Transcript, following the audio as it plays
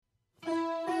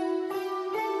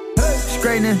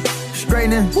straightening,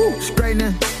 straightening,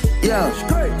 yeah,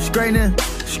 straightening,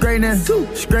 straightening,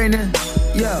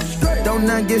 yeah. Don't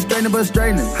not get strained but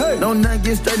straightening. Don't not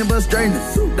get strained but straightening.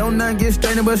 Don't not get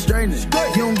strained but straightening.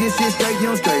 You don't get shit straight, you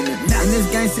don't straighten it. In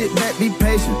this game, sit back, be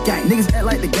patient. Niggas act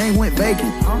like the game went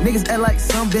vacant. Niggas act like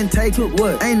some been taken.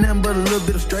 What? Ain't nothing but a little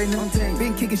bit of straightening.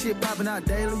 Been kicking shit popping out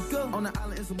daily. On the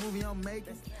island, it's a movie I'm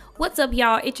making. What's up,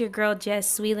 y'all? It's your girl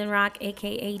Jess Sweelinrock,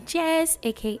 aka Jess,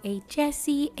 aka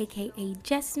Jessie, aka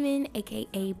Jessmin,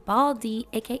 aka Baldy,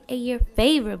 aka your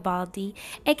favorite Baldy,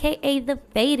 aka the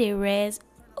Faded Rez.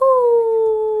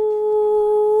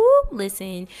 Ooh,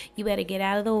 listen, you better get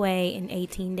out of the way in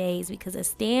 18 days because a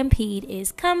stampede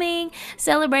is coming,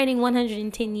 celebrating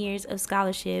 110 years of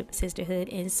scholarship, sisterhood,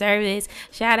 and service.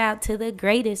 Shout out to the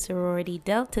greatest sorority,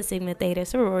 Delta Sigma Theta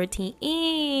Sorority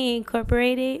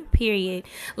Incorporated, period.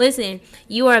 Listen,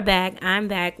 you are back, I'm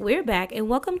back, we're back, and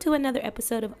welcome to another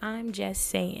episode of I'm Just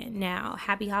Saying. Now,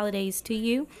 happy holidays to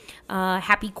you.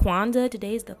 Happy Kwanzaa.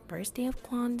 Today is the first day of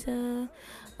Kwanzaa.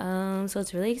 So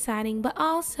it's really exciting, but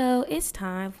also it's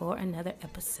time for another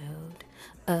episode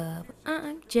of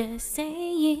I'm Just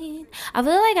Saying. I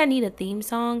feel like I need a theme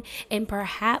song, and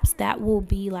perhaps that will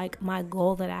be like my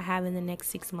goal that I have in the next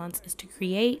 6 months is to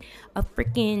create a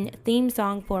freaking theme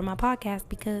song for my podcast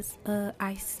because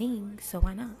I sing, so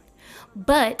why not?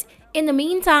 But in the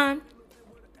meantime,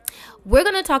 we're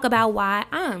going to talk about why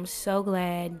I'm so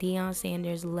glad Deion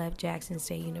Sanders left Jackson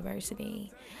State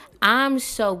University. I'm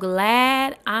so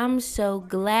glad.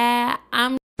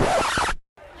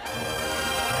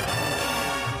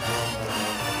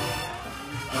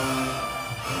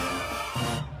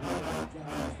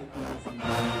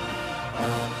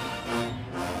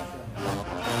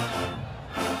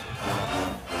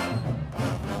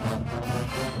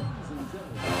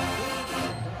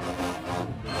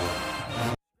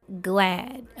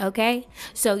 Glad, okay?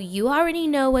 So you already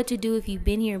know what to do if you've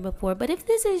been here before, but if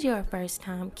this is your first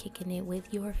time kicking it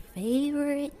with your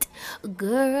favorite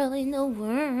girl in the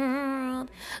world,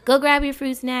 go grab your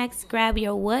fruit snacks, grab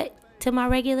your what to my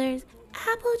regulars?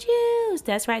 Apple juice.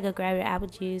 That's right, go grab your apple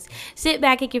juice. Sit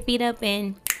back, kick your feet up,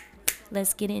 and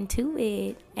let's get into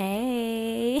it.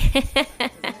 Hey.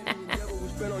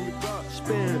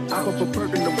 I go for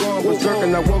perk in the bar, was drunk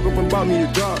and I woke up and bought me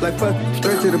a drop. Like fuck,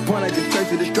 straight to the point, I get straight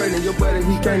to the straight. And your buddy,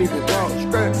 he can't even walk.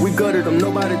 We gutted them,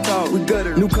 nobody talk. We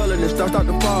gutted new color and start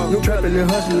to fall. New trapping and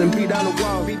hustling, beat down the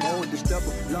wall. Beat on with the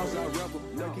stepper, lost our rebel.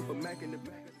 Now keep a Mac in the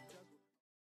back.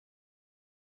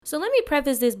 So let me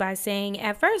preface this by saying,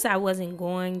 at first I wasn't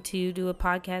going to do a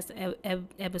podcast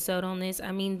episode on this.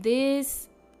 I mean, this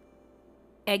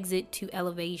exit to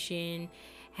elevation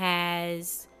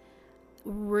has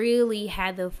really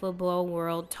had the football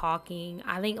world talking.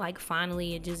 I think like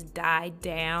finally it just died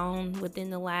down within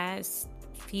the last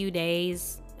few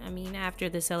days. I mean, after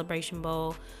the Celebration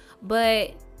Bowl.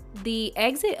 But the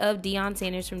exit of Deion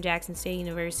Sanders from Jackson State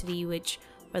University, which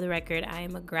for the record, I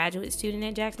am a graduate student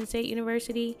at Jackson State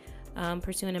University,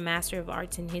 pursuing a Master of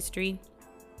Arts in History.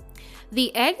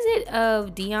 The exit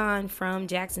of Deion from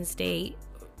Jackson State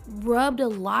rubbed a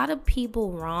lot of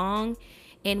people wrong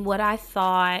in what I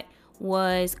thought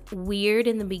was weird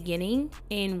in the beginning,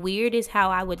 and weird is how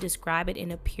I would describe it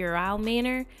in a puerile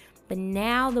manner. But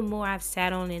now the more I've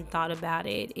sat on and thought about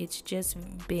it, it's just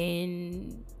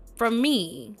been, for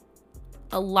me,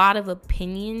 a lot of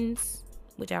opinions,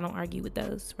 which I don't argue with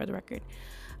those for the record.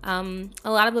 A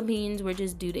lot of opinions were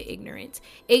just due to ignorance.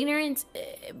 Ignorance,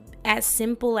 as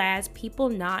simple as people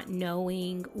not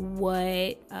knowing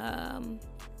what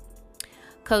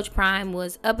Coach Prime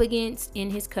was up against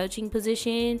in his coaching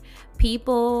position,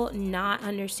 people not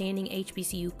understanding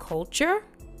HBCU culture,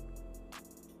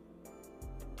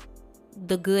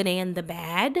 the good and the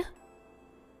bad,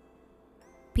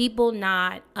 people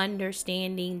not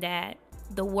understanding that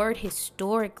the word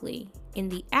historically, in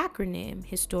the acronym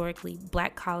historically,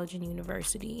 Black College and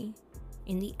University,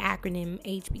 in the acronym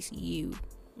HBCU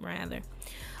rather,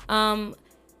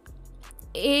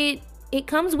 it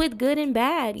comes with good and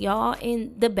bad, y'all.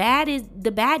 And the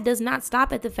bad does not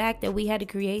stop at the fact that we had to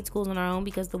create schools on our own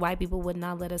because the white people would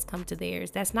not let us come to theirs.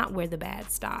 That's not where the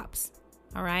bad stops.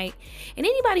 All right. And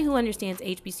anybody who understands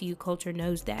HBCU culture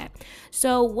knows that.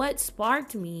 So what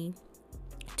sparked me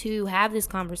to have this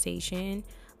conversation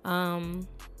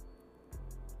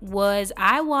was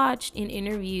I watched an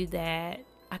interview that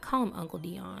I call him Uncle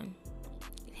Deion.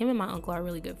 Him and my uncle are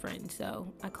really good friends,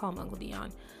 so I call him Uncle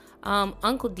Deion.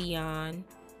 Uncle Deion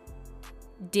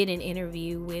did an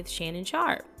interview with Shannon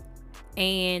Sharpe,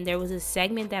 and there was a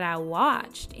segment that I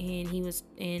watched, and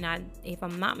if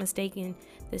I'm not mistaken,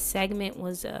 the segment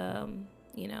was,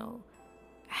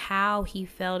 how he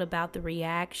felt about the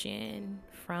reaction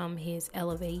from his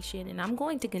elevation. And I'm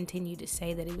going to continue to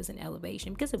say that it was an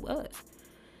elevation because it was.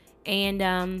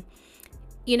 And,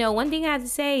 you know, one thing I have to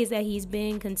say is that he's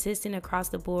been consistent across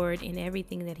the board in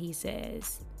everything that he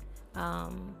says.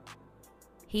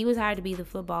 He was hired to be the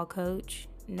football coach,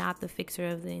 not the fixer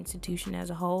of the institution as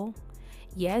a whole.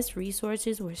 Yes,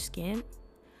 resources were skint.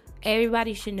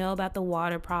 Everybody should know about the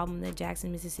water problem that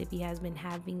Jackson, Mississippi has been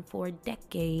having for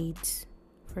decades.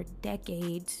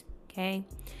 Okay?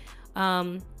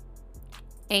 And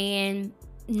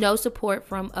no support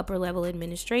from upper level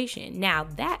administration. Now,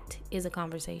 that is a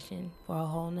conversation for a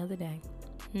whole nother day.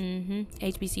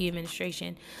 HBCU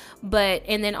administration.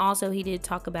 And then also he did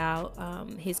talk about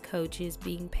his coaches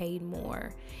being paid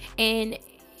more. And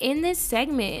in this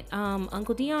segment,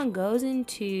 Uncle Dion goes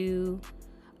into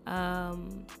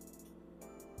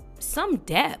some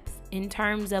depth in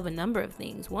terms of a number of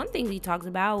things. One thing he talks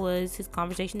about was his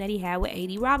conversation that he had with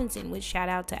A.D. Robinson, which shout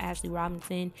out to Ashley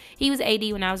Robinson. He was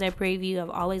A.D. when I was at Prairie View. I've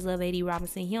always loved A.D.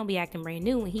 Robinson. He don't be acting brand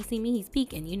new. When he see me, he's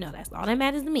peaking. You know, that's all that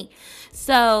matters to me.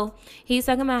 So he's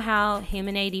talking about how him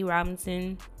and A.D.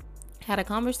 Robinson had a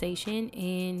conversation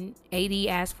and A.D.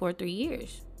 asked for 3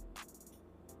 years.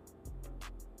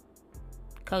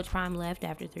 Coach Prime left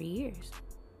after 3 years.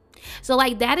 So,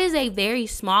 like, that is a very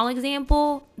small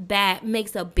example that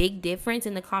makes a big difference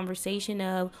in the conversation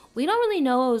of we don't really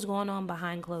know what was going on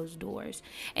behind closed doors.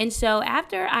 And so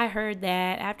after I heard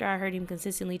him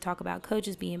consistently talk about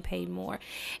coaches being paid more,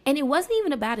 and it wasn't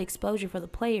even about exposure for the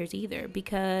players either,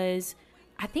 because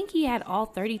I think he had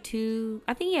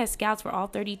scouts for all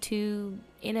 32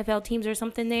 NFL teams or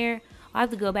something there. I'll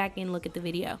have to go back and look at the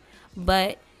video.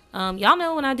 But y'all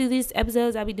know when I do these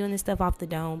episodes, I'll be doing this stuff off the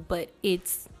dome, but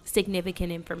it's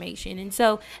significant information. And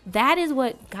so that is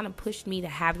what kind of pushed me to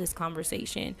have this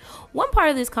conversation. One part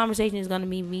of this conversation is going to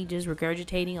be me just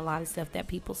regurgitating a lot of stuff that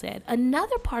people said.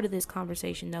 Another part of this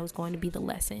conversation, though, is going to be the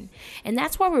lesson. And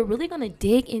that's where we're really going to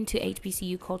dig into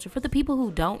HBCU culture. For the people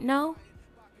who don't know,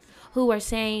 who are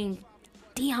saying,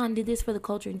 Dion did this for the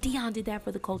culture and Dion did that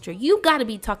for the culture. You got to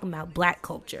be talking about black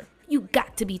culture. You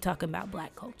got to be talking about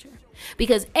black culture,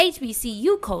 because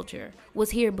HBCU culture was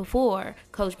here before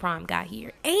Coach Prime got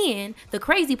here. And the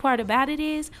crazy part about it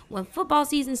is when football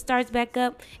season starts back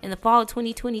up in the fall of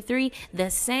 2023,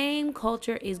 the same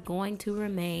culture is going to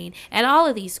remain at all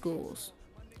of these schools,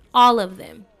 all of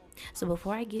them. So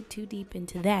before I get too deep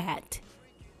into that,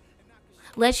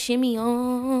 let's shimmy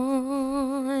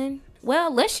on.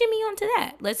 Well, let's shimmy on to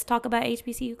that. Let's talk about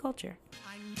HBCU culture.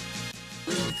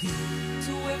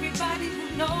 To everybody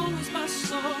who knows my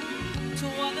soul, to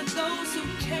all of those who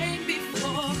came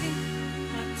before me,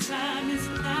 my time is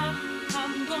now.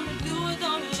 I'm gonna do it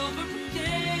all over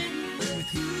again.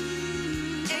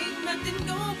 Ain't nothing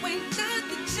going,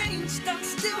 nothing changed. I'm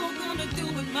still gonna do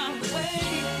it my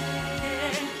way.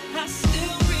 Yeah, I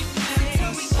still remain.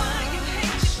 Tell me why you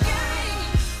hate the game.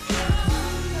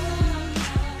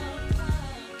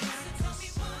 Tell me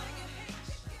why you hate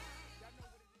the game.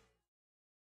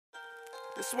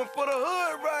 This one for the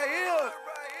hood right here.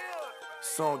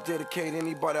 Song dedicated to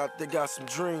anybody out there got some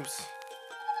dreams.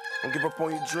 Don't give up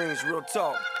on your dreams, real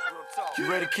talk. You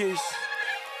ready, kids?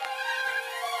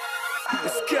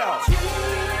 Let's go.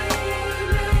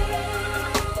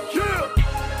 Yeah.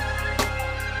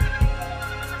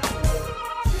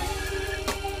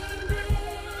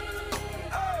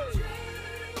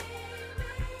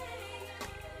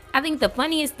 I think the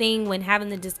funniest thing when having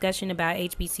the discussion about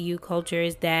HBCU culture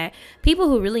is that people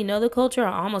who really know the culture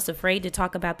are almost afraid to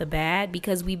talk about the bad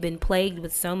because we've been plagued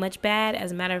with so much bad.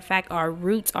 As a matter of fact, our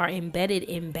roots are embedded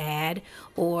in bad,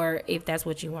 or if that's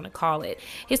what you want to call it.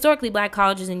 Historically, black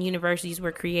colleges and universities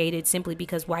were created simply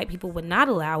because white people would not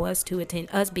allow us to attend,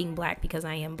 us being black, because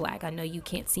I am black. I know you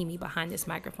can't see me behind this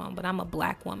microphone, but I'm a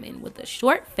black woman with a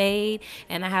short fade,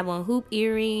 and I have on hoop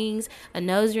earrings, a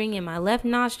nose ring in my left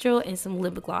nostril, and some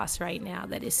lip gloss right now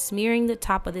that is smearing the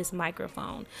top of this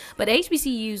microphone. But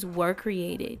HBCUs were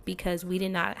created because we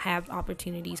did not have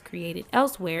opportunities created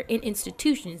elsewhere in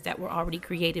institutions that were already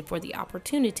created for the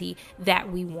opportunity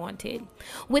that we wanted.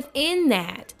 Within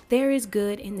that, there is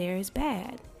good and there is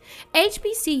bad.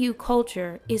 HBCU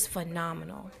culture is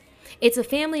phenomenal. It's a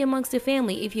family amongst a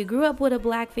family. If you grew up with a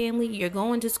black family, you're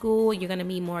going to school, you're going to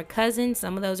meet more cousins.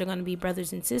 Some of those are going to be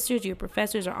brothers and sisters. Your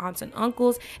professors are aunts and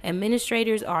uncles.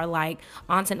 Administrators are like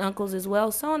aunts and uncles as well,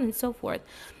 so on and so forth.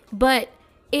 But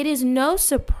it is no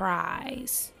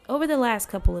surprise over the last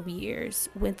couple of years,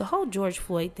 when the whole George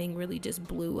Floyd thing really just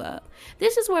blew up,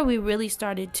 this is where we really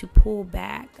started to pull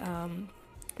back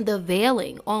the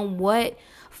veiling on what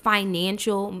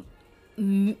financial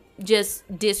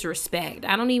just disrespect.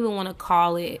 I don't even want to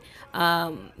call it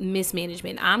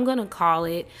mismanagement. I'm going to call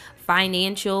it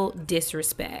financial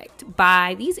disrespect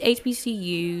by these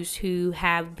HBCUs who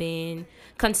have been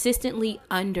consistently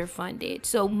underfunded.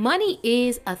 So money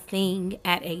is a thing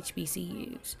at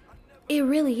HBCUs. It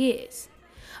really is.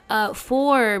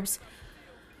 Forbes,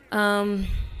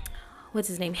 what's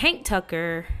his name? Hank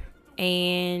Tucker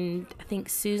and I think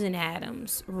Susan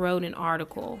Adams wrote an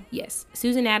article. Yes,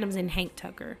 Susan Adams and Hank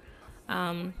Tucker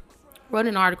wrote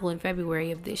an article in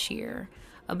February of this year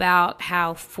about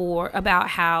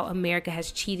how America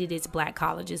has cheated its black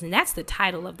colleges, and that's the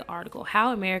title of the article: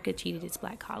 How America Cheated Its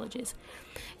Black Colleges.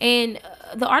 And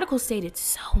the article stated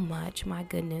so much, my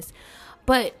goodness,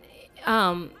 but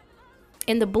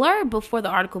in the blurb before the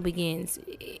article begins,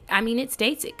 it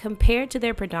states it, compared to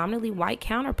their predominantly white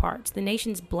counterparts, the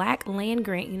nation's black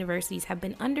land-grant universities have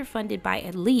been underfunded by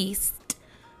at least,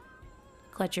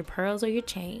 clutch your pearls or your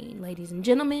chain, ladies and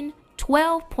gentlemen,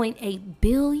 $12.8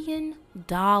 billion.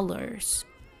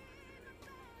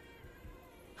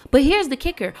 But here's the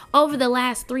kicker. Over the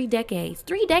last 3 decades,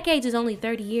 3 decades is only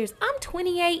 30 years. I'm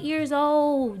 28 years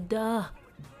old.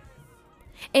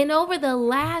 And over the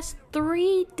last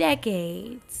 3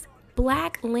 decades,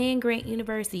 black land-grant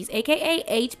universities,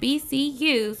 aka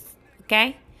HBCUs,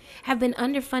 okay, have been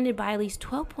underfunded by at least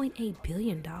 $12.8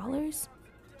 billion.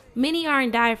 Many are in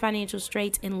dire financial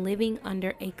straits and living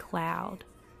under a cloud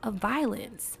of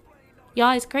violence.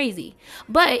 Y'all, it's crazy.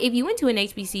 But if you went to an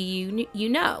HBCU, you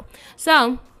know.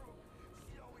 So,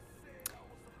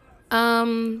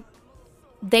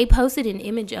 they posted an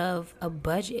image of a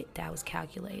budget that was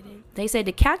calculated. They said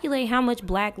to calculate how much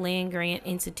black land grant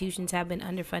institutions have been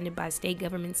underfunded by state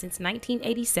government since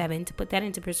 1987. To put that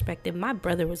into perspective, my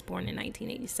brother was born in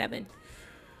 1987.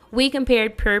 We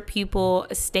compared per pupil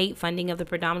state funding of the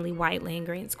predominantly white land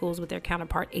grant schools with their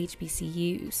counterpart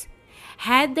HBCUs.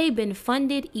 Had they been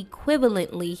funded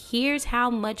equivalently, here's how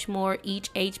much more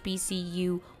each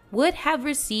HBCU would have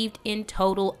received in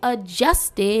total,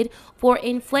 adjusted for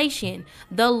inflation.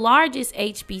 The largest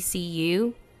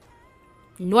HBCU,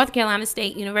 North Carolina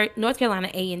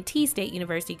A&T State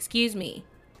University,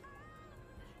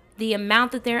 the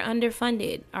amount that they're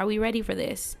underfunded. Are we ready for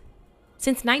this?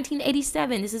 Since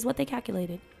 1987, this is what they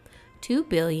calculated: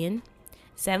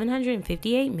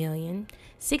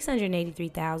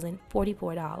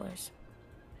 $2,758,683,044.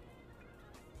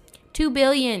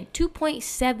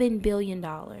 $2.7 billion.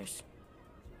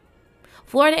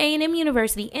 Florida A&M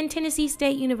University and Tennessee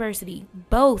State University,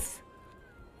 both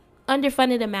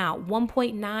underfunded amount,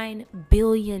 $1.9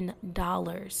 billion.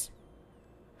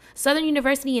 Southern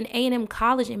University and A&M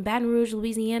College in Baton Rouge,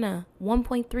 Louisiana,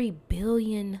 $1.3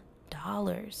 billion.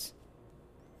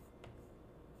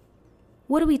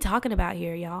 What are we talking about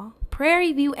here, y'all?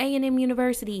 Prairie View A&M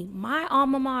University, my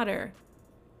alma mater,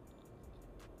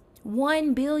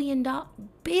 $1 billion. But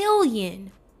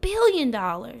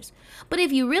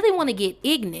if you really want to get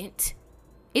ignorant,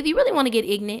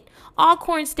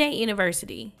 Alcorn State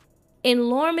University in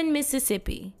Lorman,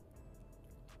 Mississippi,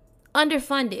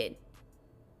 underfunded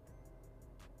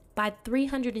by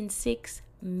 $306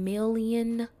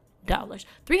 million.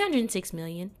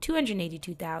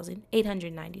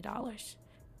 $306,282,890.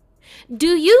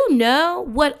 Do you know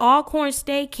what Alcorn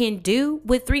State can do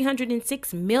with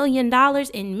 $306 million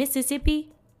in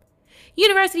Mississippi?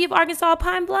 University of Arkansas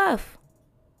Pine Bluff,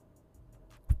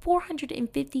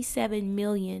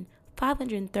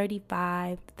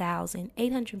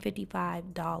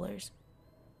 $457,535,855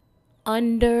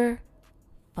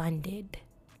 underfunded.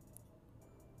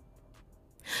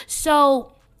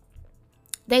 So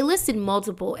they listed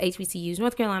multiple HBCUs: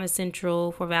 North Carolina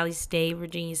Central, Fort Valley State,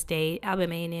 Virginia State,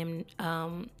 Alabama A&M,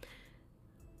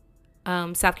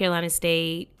 South Carolina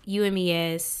State,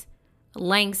 UMES,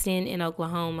 Langston in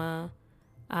Oklahoma,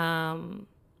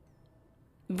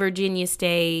 Virginia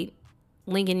State,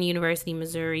 Lincoln University,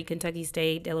 Missouri, Kentucky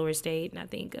State, Delaware State, and I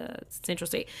think Central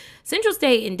State. Central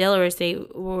State and Delaware State,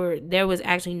 there was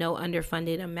actually no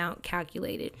underfunded amount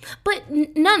calculated. But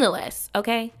nonetheless,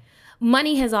 okay,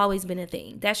 money has always been a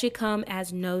thing. That should come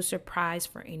as no surprise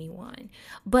for anyone.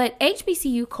 But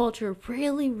HBCU culture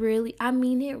really,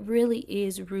 it really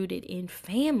is rooted in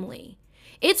family.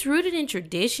 It's rooted in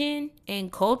tradition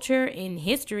and culture and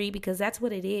history, because that's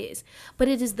what it is. But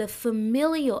it is the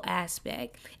familial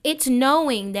aspect. It's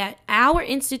knowing that our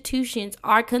institutions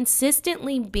are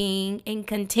consistently being, and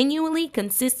continually,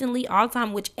 consistently, all the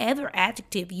time, whichever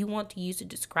adjective you want to use to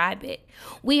describe it,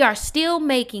 we are still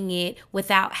making it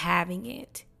without having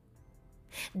it.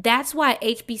 That's why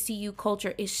HBCU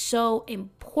culture is so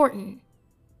important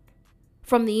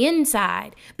from the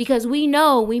inside, because we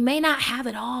know we may not have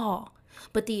it all.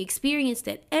 But the experience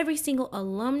that every single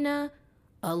alumnus,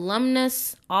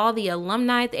 all the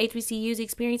alumni at the HBCUs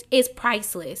experience is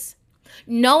priceless.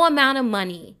 No amount of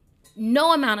money,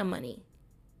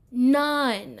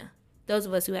 none. Those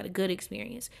of us who had a good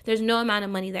experience, there's no amount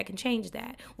of money that can change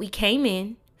that. We came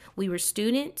in, we were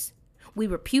students, we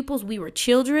were pupils, we were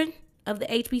children of the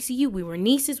HBCU, we were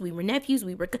nieces, we were nephews,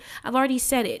 I've already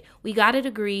said it. We got a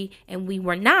degree and we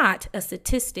were not a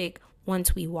statistic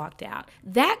once we walked out.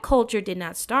 That culture did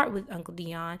not start with Uncle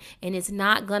Deion, and it's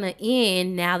not going to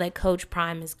end now that Coach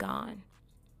Prime is gone.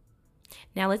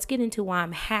 Now let's get into why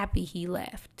I'm happy he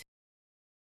left.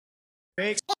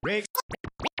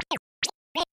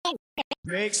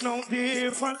 Makes no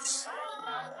difference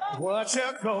what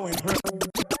you're going through.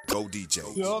 Go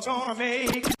DJ. You're gonna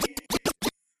make it.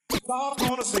 God's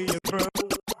gonna see you through.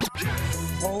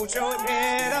 Hold your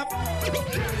head up.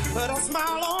 Put a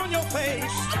smile on your face.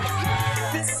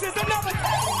 This is another.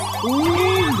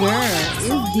 Ooh, girl, it's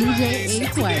DJ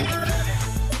A-Twice.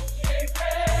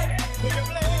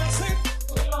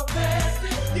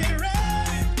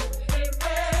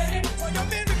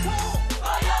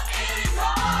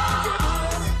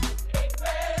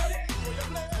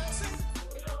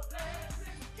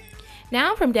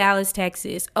 Now I'm from Dallas,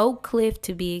 Texas, Oak Cliff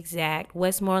to be exact,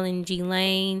 Westmoreland G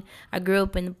Lane. I grew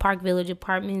up in the Park Village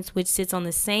Apartments, which sits on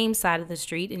the same side of the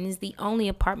street and is the only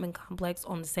apartment complex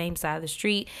on the same side of the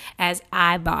street as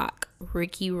IBOC,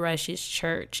 Ricky Rush's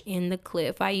church in the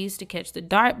Cliff. I used to catch the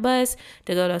DART bus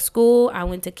to go to school. I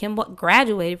went to Kimball,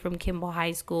 graduated from Kimball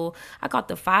High School. I caught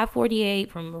the 548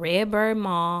 from Redbird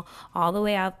Mall all the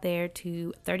way out there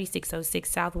to 3606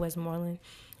 South Westmoreland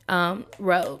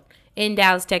Road in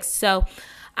Dallas, Texas. So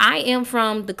I am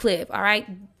from the Cliff, all right?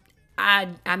 I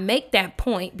make that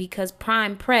point because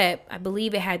Prime Prep, I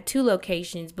believe it had 2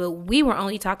 locations, but we were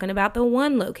only talking about the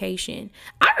 1 location.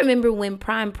 I remember when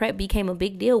Prime Prep became a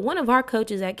big deal, one of our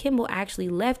coaches at Kimball actually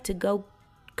left to go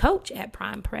coach at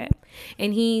Prime Prep.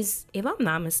 And he's, if I'm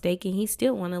not mistaken, he's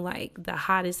still one of like the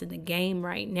hottest in the game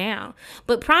right now.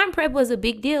 But Prime Prep was a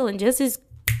big deal, and just as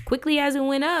quickly as it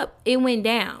went up, it went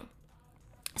down.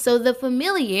 So the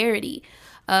familiarity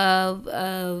of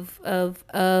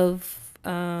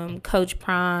Coach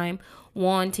Prime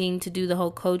wanting to do the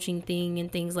whole coaching thing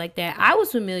and things like that, I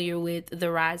was familiar with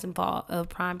the rise and fall of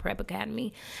Prime Prep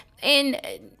Academy. And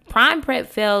Prime Prep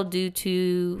fell due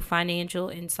to financial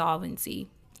insolvency.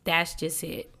 That's just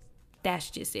it.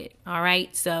 All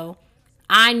right. So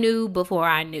I knew before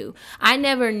I knew. I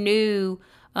never knew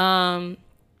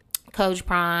Coach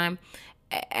Prime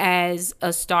as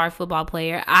a star football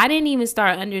player. I didn't even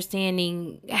start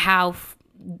understanding how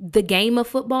the game of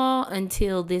football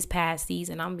until this past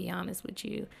season. I'm gonna be honest with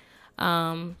you.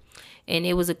 And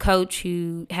it was a coach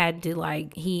who had to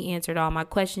he answered all my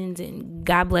questions, and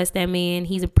God bless that man.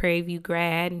 He's a Prairie View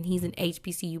grad and he's an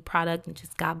HBCU product, and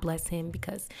just God bless him,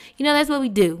 because that's what we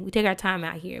do. We take our time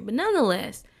out here. But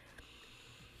nonetheless,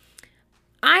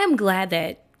 I am glad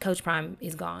that Coach Prime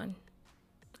is gone.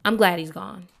 I'm glad he's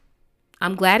gone.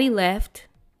 I'm glad he left.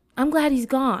 I'm glad he's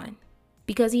gone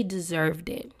because he deserved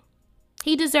it.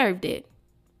 He deserved it.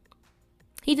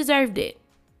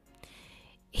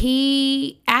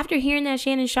 After hearing that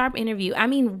Shannon Sharpe interview, I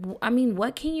mean,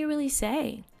 what can you really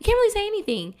say? You can't really say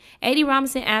anything. Eddie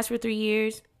Robinson asked for 3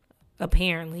 years,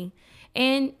 apparently,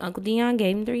 and Uncle Deion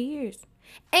gave him 3 years.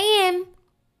 And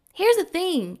here's the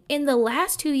thing. In the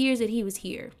last 2 years that he was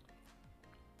here,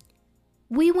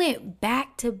 we went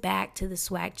back to back to the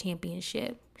SWAC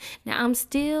championship. Now, I'm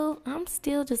still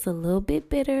just a little bit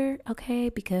bitter, okay?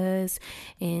 Because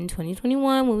in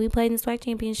 2021, when we played in the SWAC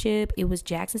championship, it was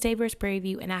Jackson State versus Prairie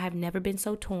View, and I have never been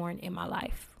so torn in my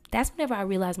life. That's whenever I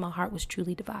realized my heart was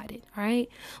truly divided, all right?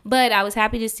 But I was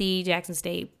happy to see Jackson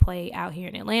State play out here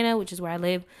in Atlanta, which is where I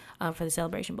live, for the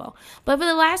Celebration Bowl. But for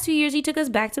the last 2 years, he took us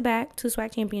back-to-back to the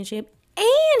SWAC championship,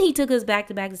 and he took us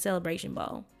back-to-back to the Celebration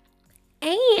Bowl.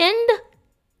 And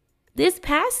this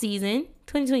past season,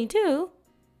 2022,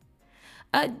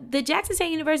 the Jackson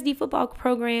State University football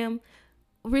program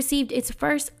received its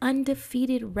first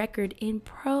undefeated record in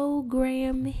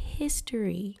program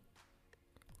history.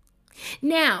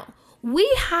 Now, we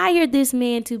hired this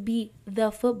man to be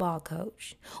the football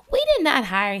coach. We did not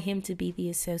hire him to be the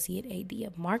associate AD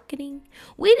of marketing.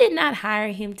 We did not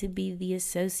hire him to be the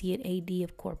associate AD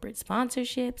of corporate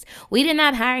sponsorships. We did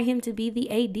not hire him to be the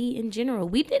AD in general.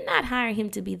 We did not hire him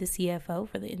to be the CFO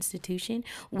for the institution.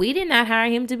 We did not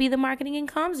hire him to be the marketing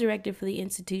and comms director for the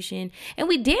institution. And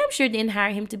we damn sure didn't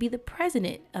hire him to be the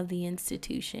president of the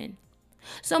institution.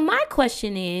 So my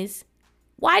question is,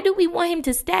 why do we want him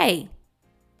to stay?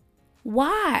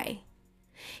 Why?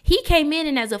 He came in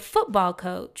and as a football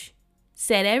coach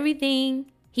said everything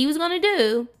he was going to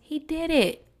do. He did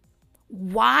it.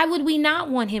 Why would we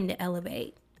not want him to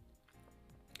elevate?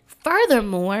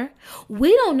 Furthermore,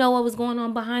 we don't know what was going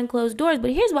on behind closed doors,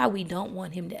 but here's why we don't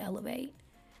want him to elevate.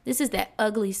 This is that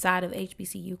ugly side of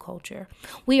HBCU culture.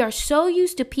 We are so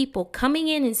used to people coming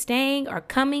in and staying, or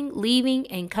coming, leaving,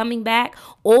 and coming back.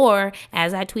 Or,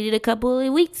 as I tweeted a couple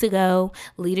of weeks ago,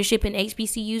 leadership in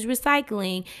HBCUs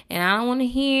recycling. And I don't want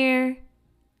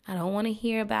to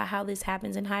hear about how this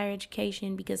happens in higher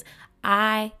education, because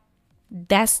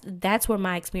that's where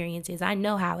my experience is. I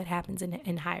know how it happens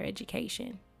in higher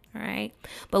education. All right.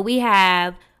 But we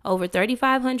have over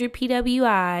 3,500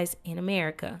 PWIs in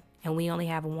America, and we only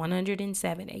have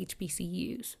 107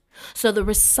 HBCUs. So the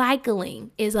recycling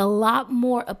is a lot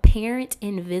more apparent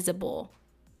and visible.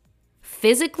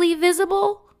 Physically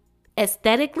visible,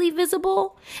 aesthetically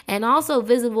visible, and also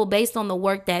visible based on the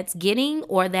work that's getting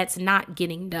or that's not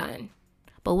getting done.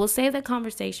 But we'll save that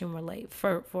conversation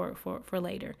for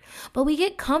later. But we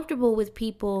get comfortable with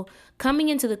people coming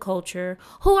into the culture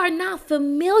who are not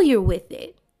familiar with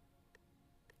it.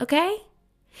 Okay?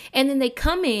 And then they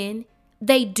come in,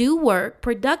 they do work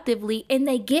productively, and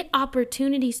they get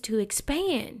opportunities to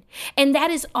expand. And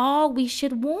that is all we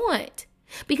should want.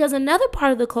 Because another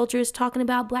part of the culture is talking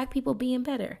about Black people being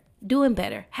better, doing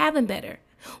better, having better.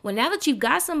 Well, now that you've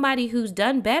got somebody who's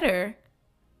done better,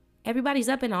 everybody's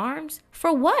up in arms.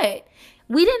 For what?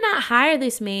 We did not hire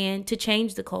this man to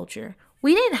change the culture.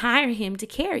 We didn't hire him to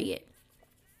carry it.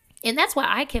 And that's why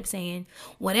I kept saying,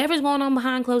 whatever's going on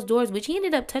behind closed doors, which he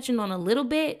ended up touching on a little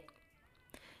bit,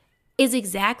 is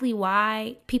exactly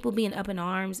why people being up in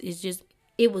arms is just,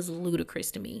 it was ludicrous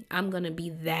to me. I'm going to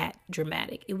be that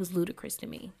dramatic. It was ludicrous to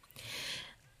me.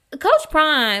 Coach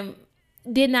Prime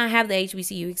did not have the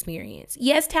HBCU experience.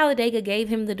 Yes, Talladega gave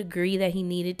him the degree that he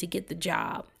needed to get the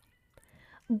job,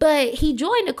 but he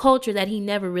joined a culture that he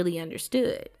never really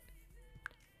understood.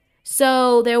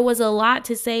 So there was a lot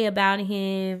to say about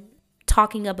him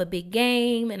talking up a big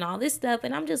game and all this stuff.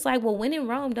 And I'm just like, well, when in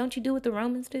Rome, don't you do what the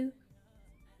Romans do?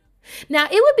 Now,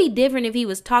 it would be different if he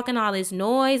was talking all this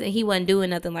noise and he wasn't doing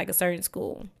nothing, like a certain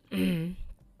school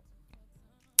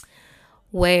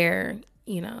where,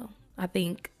 I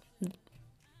think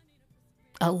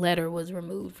a letter was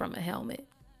removed from a helmet.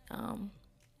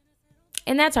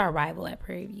 And that's our rival at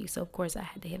Prairie View. So, of course, I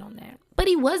had to hit on that. But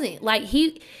he wasn't. Like,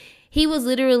 he was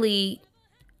literally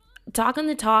talking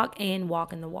the talk and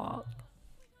walking the walk.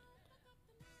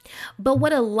 But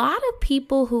what a lot of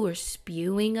people who are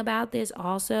spewing about this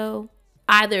also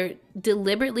either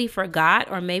deliberately forgot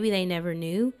or maybe they never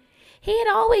knew, he had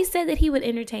always said that he would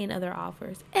entertain other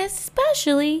offers,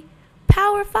 especially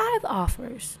Power 5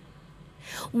 offers.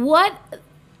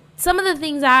 Some of the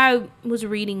things I was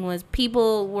reading was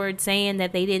people were saying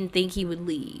that they didn't think he would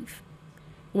leave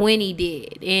when he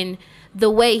did and the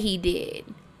way he did,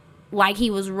 like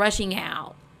he was rushing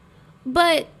out.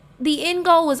 But the end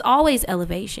goal was always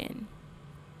elevation.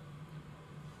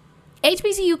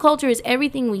 HBCU culture is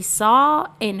everything we saw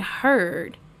and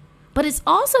heard, but it's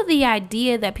also the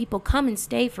idea that people come and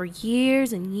stay for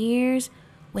years and years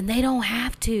when they don't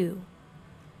have to.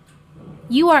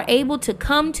 You are able to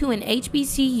come to an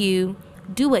HBCU,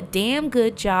 do a damn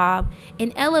good job,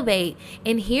 and elevate.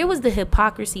 And here was the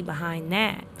hypocrisy behind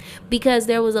that. Because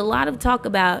there was a lot of talk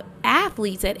about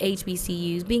athletes at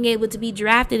HBCUs being able to be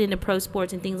drafted into pro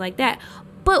sports and things like that.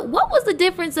 But what was the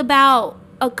difference about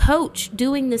a coach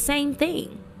doing the same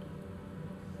thing?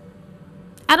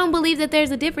 I don't believe that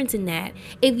there's a difference in that.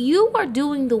 If you are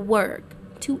doing the work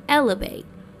to elevate,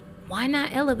 why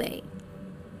not elevate?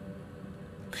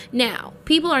 Now,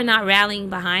 people are not rallying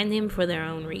behind him for their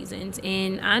own reasons,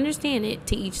 and I understand it,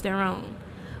 to each their own.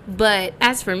 But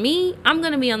as for me, I'm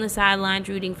going to be on the sidelines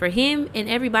rooting for him and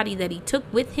everybody that he took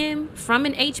with him from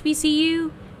an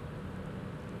HBCU.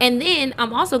 And then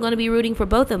I'm also going to be rooting for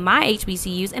both of my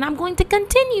HBCUs, and I'm going to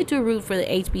continue to root for the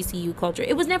HBCU culture.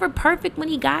 It was never perfect when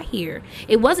he got here.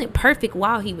 It wasn't perfect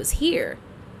while he was here.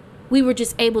 We were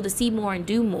just able to see more and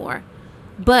do more.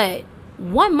 But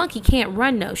one monkey can't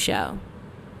run no show.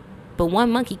 But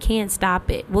one monkey can stop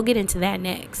it. We'll get into that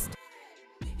next.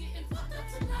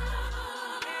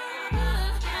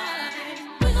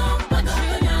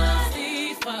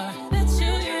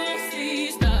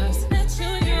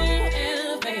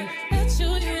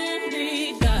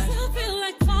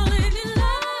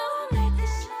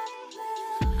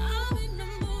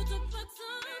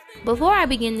 Before I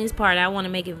begin this part, I want to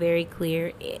make it very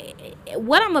clear.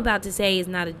 What I'm about to say is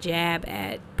not a jab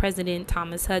at President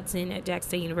Thomas Hudson at Jackson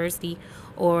State University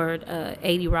or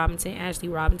Ashley Robinson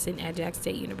at Jackson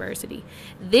State University.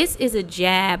 This is a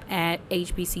jab at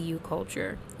HBCU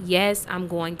culture. Yes, I'm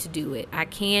going to do it. I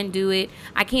can do it.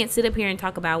 I can't sit up here and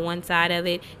talk about one side of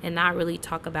it and not really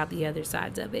talk about the other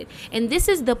sides of it. And this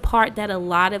is the part that a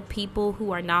lot of people who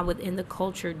are not within the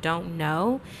culture don't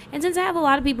know. And since I have a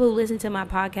lot of people who listen to my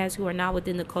podcast who are not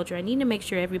within the culture, I need to make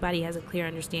sure everybody has a clear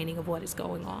understanding of what is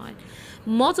going on.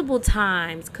 Multiple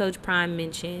times, Coach Prime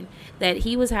mentioned that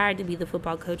he was hired to be the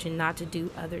football coach and not to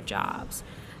do other jobs.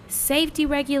 Safety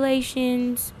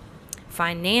regulations,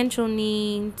 financial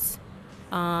needs,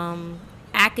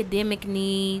 academic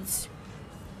needs,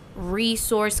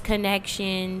 resource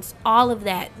connections, all of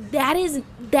that. That is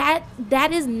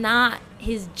not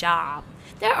his job.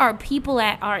 There are people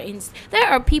at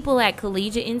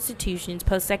collegiate institutions,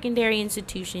 post-secondary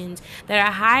institutions that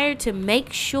are hired to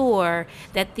make sure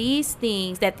that these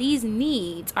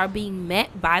needs are being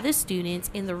met by the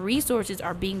students and the resources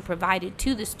are being provided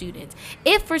to the students.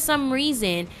 If for some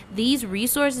reason these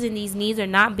resources and these needs are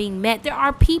not being met, there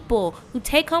are people who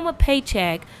take home a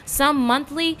paycheck, some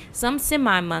monthly, some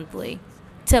semi-monthly,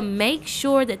 to make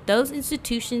sure that those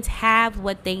institutions have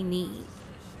what they need.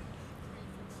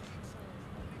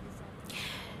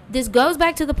 This goes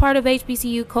back to the part of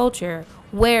HBCU culture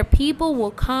where people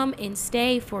will come and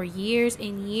stay for years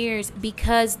and years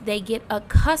because they get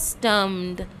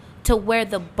accustomed to where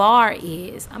the bar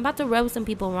is. I'm about to rub some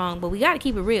people wrong, but we got to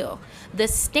keep it real. The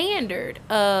standard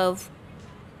of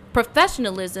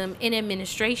professionalism in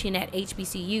administration at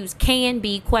HBCUs can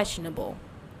be questionable.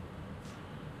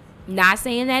 Not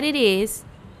saying that it is.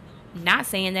 Not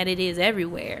saying that it is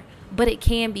everywhere. But it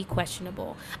can be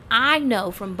questionable. I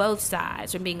know from both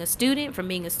sides, from being a student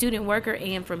worker,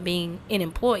 and from being an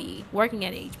employee working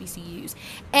at HBCUs.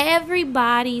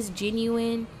 Everybody's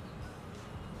genuine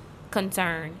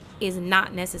concern is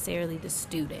not necessarily the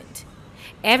student.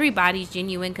 Everybody's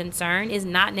genuine concern is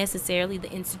not necessarily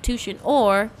the institution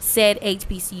or said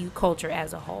HBCU culture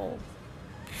as a whole.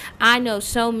 I know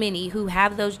so many who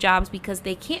have those jobs because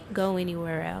they can't go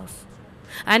anywhere else.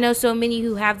 I know so many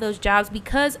who have those jobs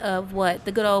because of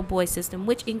the good old boy system,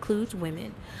 which includes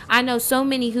women. I know so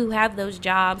many who have those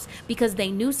jobs because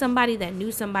they knew somebody that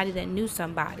knew somebody that knew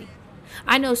somebody.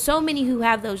 I know so many who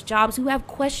have those jobs who have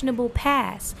questionable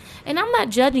pasts. And I'm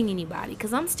not judging anybody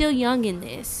because I'm still young in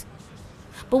this.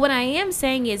 But what I am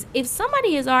saying is, if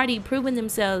somebody has already proven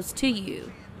themselves to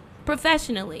you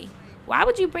professionally, why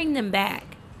would you bring them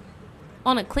back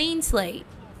on a clean slate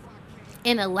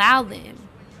and allow them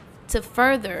to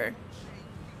further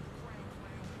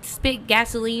spit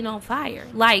gasoline on fire?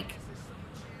 Like,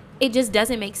 it just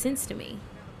doesn't make sense to me.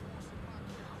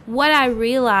 What I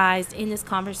realized in this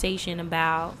conversation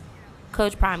about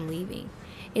Coach Prime leaving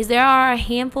is there are a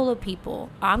handful of people,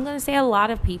 I'm going to say a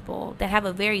lot of people, that have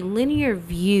a very linear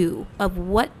view of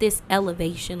what this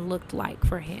elevation looked like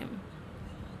for him.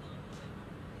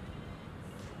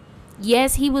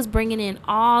 Yes, he was bringing in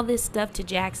all this stuff to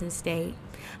Jackson State.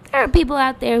 There are people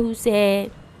out there who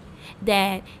said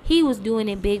that he was doing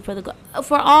it big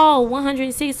for all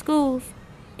 106 schools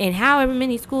and however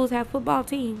many schools have football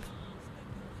teams.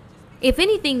 If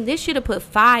anything, this should have put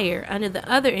fire under the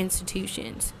other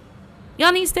institutions.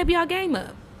 Y'all need to step y'all game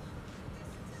up.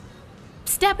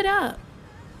 Step it up.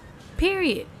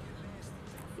 Period.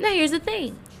 Now, here's the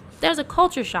thing. There's a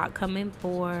culture shock coming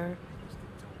for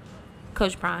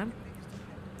Coach Prime.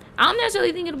 I don't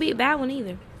necessarily think it'll be a bad one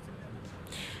either.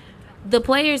 The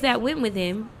players that went with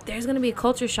him, there's going to be a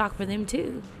culture shock for them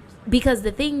too. Because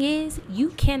the thing is, you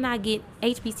cannot get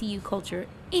HBCU culture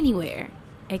anywhere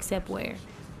except where?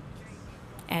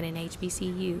 At an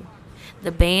HBCU.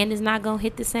 The band is not going to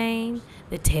hit the same.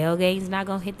 The tailgate is not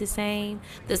going to hit the same.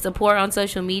 The support on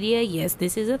social media, yes,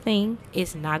 this is a thing.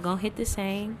 It's not going to hit the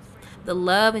same. The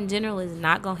love in general is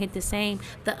not going to hit the same.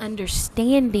 The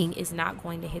understanding is not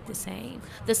going to hit the same.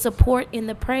 The support and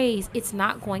the praise, it's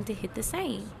not going to hit the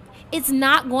same. It's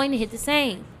not going to hit the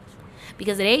same.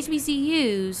 Because at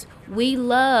HBCUs, we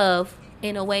love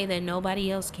in a way that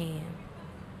nobody else can.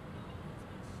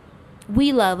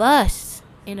 We love us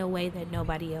in a way that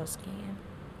nobody else can.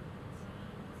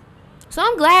 So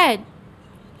I'm glad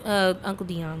Uncle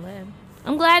Dion left.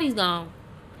 I'm glad he's gone.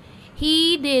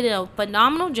 He did a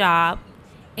phenomenal job,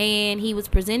 and he was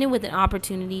presented with an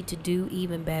opportunity to do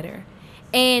even better.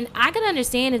 And I can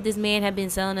understand if this man had been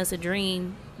selling us a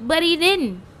dream, but he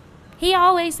didn't. He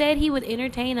always said he would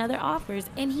entertain other offers,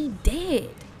 and he did.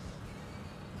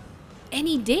 And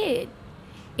he did.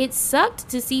 It sucked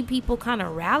to see people kind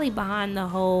of rally behind the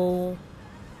whole...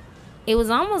 It was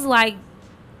almost like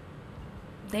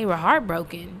they were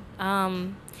heartbroken.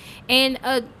 And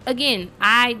again,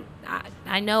 I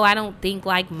know I don't think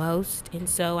like most, and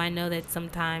so I know that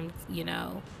sometimes, you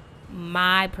know,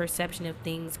 my perception of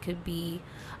things could be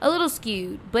a little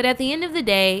skewed. But at the end of the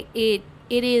day, it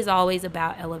is always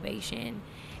about elevation.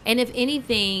 And if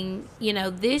anything, you know,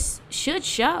 this should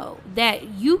show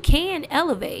that you can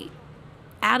elevate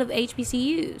out of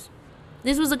HBCUs.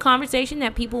 This was a conversation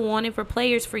that people wanted for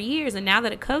players for years, and now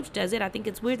that a coach does it, I think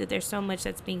it's weird that there's so much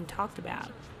that's being talked about.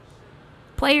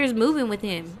 Players moving with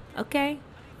him, okay?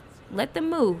 Let them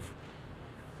move.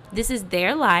 This is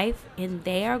their life, and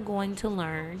they are going to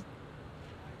learn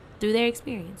through their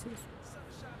experiences.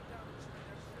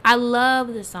 I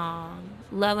love the song,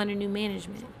 Love Under New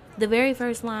Management. The very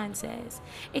first line says,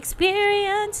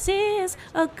 experience is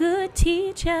a good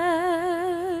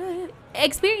teacher.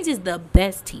 Experience is the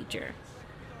best teacher.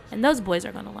 And those boys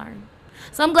are going to learn.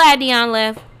 So I'm glad Deion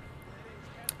left.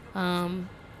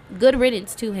 Good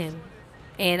riddance to him.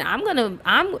 And I'm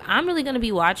really going to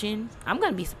be watching. I'm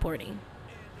going to be supporting.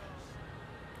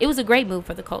 It was a great move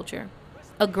for the culture.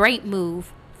 A great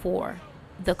move for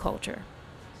the culture.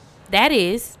 That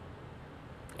is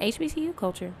HBCU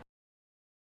culture.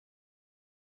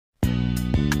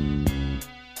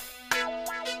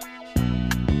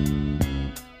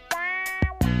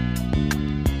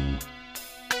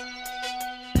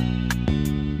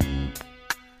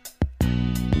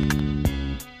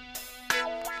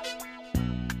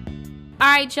 All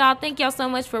right, y'all. Thank y'all so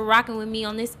much for rocking with me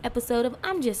on this episode of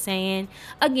I'm Just Saying.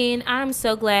 Again, I'm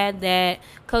so glad that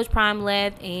Coach Prime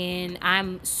left, and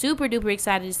I'm super duper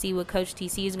excited to see what Coach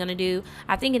TC is going to do.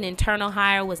 I think an internal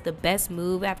hire was the best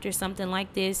move after something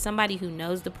like this. Somebody who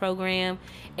knows the program,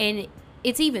 and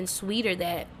it's even sweeter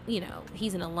that, you know,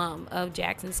 he's an alum of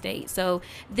Jackson State. So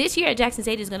this year at Jackson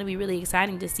State is going to be really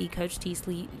exciting to see Coach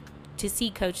TC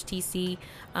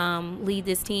lead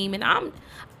this team, and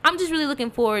I'm just really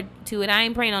looking forward to it. I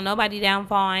ain't praying on nobody's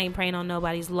downfall. I ain't praying on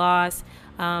nobody's loss.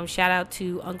 Shout out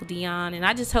to Uncle Deion, and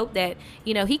I just hope that,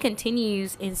 you know, he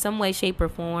continues in some way, shape, or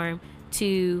form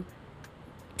to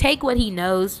take what he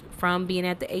knows from being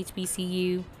at the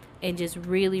HBCU and just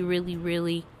really, really,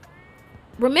 really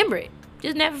remember it.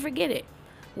 Just never forget it.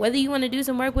 Whether you want to do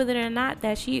some work with it or not,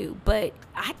 that's you. But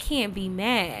I can't be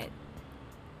mad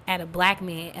at a black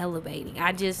man elevating.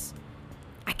 I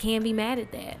can't be mad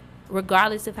at that,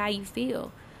 regardless of how you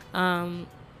feel. Again,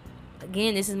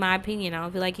 this is my opinion. I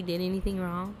don't feel like he did anything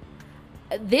wrong.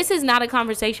 This is not a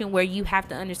conversation where you have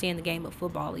to understand the game of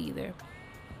football either.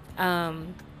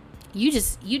 You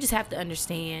just have to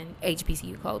understand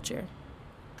HBCU culture.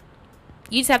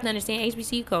 You just have to understand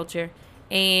HBCU culture.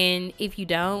 And if you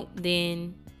don't,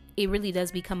 then it really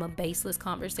does become a baseless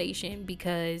conversation,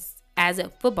 because as a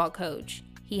football coach,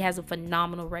 he has a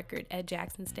phenomenal record at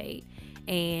Jackson State.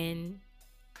 And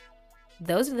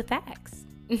those are the facts.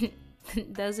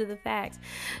 Those are the facts.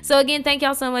 So again, thank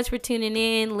y'all so much for tuning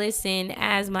in. Listen,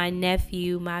 as my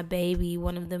nephew, my baby,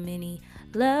 one of the many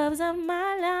loves of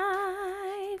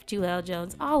my life, Jewel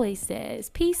Jones always says,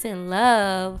 peace and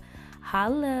love.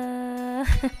 Holla.